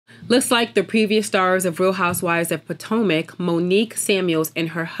Looks like the previous stars of Real Housewives of Potomac, Monique Samuels and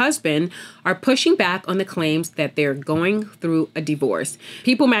her husband, are pushing back on the claims that they're going through a divorce.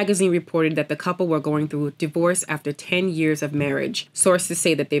 People magazine reported that the couple were going through a divorce after 10 years of marriage. Sources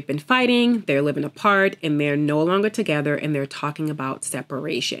say that they've been fighting, they're living apart, and they're no longer together, and they're talking about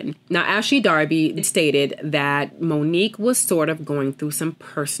separation. Now, Ashley Darby stated that Monique was sort of going through some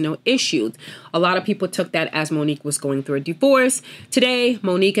personal issues. A lot of people took that as Monique was going through a divorce. Today,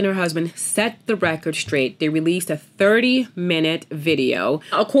 Monique and her husband set the record straight. They released a 30-minute video.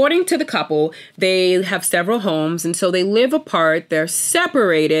 According to the couple, they have several homes, and so they live apart. They're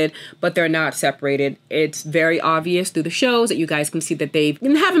separated, but they're not separated. It's very obvious through the shows that you guys can see that they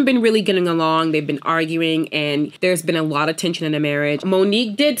haven't been really getting along. They've been arguing, and there's been a lot of tension in the marriage.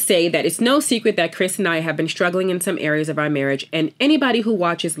 Monique did say that it's no secret that Chris and I have been struggling in some areas of our marriage, and anybody who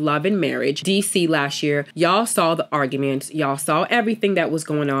watches Love and Marriage, DC last year, y'all saw the arguments. Y'all saw everything that was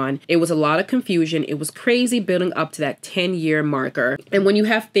going on. It was a lot of confusion. It was crazy building up to that 10-year marker. And when you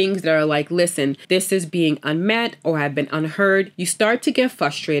have things that are like, listen, this is being unmet or have been unheard, you start to get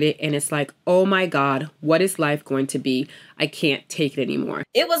frustrated, and it's like, oh my God, what is life going to be? I can't take it anymore.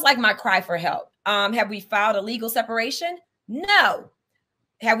 It was like my cry for help. Have we filed a legal separation? No.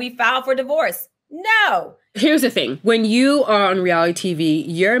 Have we filed for divorce? No. Here's the thing. When you are on reality TV,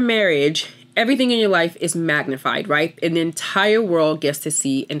 your marriage, everything in your life is magnified, right? And the entire world gets to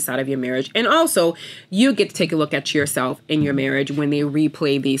see inside of your marriage. And also, you get to take a look at yourself in your marriage when they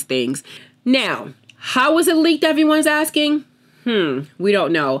replay these things. Now, how was it leaked, everyone's asking? We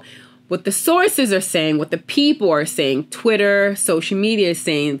don't know. What the sources are saying, what the people are saying, Twitter, social media is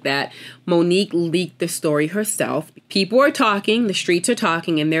saying that Monique leaked the story herself. People are talking, the streets are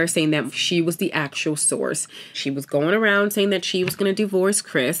talking, and they're saying that she was the actual source. She was going around saying that she was going to divorce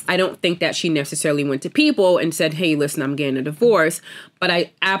Chris. I don't think that she necessarily went to people and said, hey, listen, I'm getting a divorce. But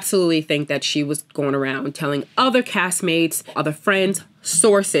I absolutely think that she was going around telling other castmates, other friends,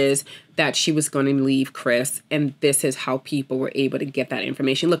 sources that she was going to leave Chris, and this is how people were able to get that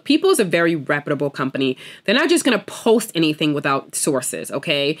information. Look, People is a very reputable company. They're not just going to post anything without sources,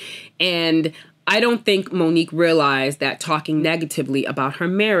 okay? And I don't think Monique realized that talking negatively about her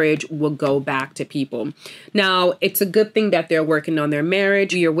marriage will go back to people. Now, it's a good thing that they're working on their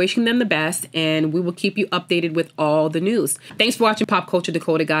marriage. We are wishing them the best, and we will keep you updated with all the news. Thanks for watching Pop Culture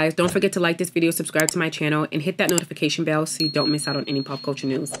Decoded, guys. Don't forget to like this video, subscribe to my channel, and hit that notification bell so you don't miss out on any pop culture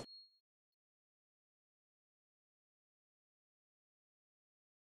news.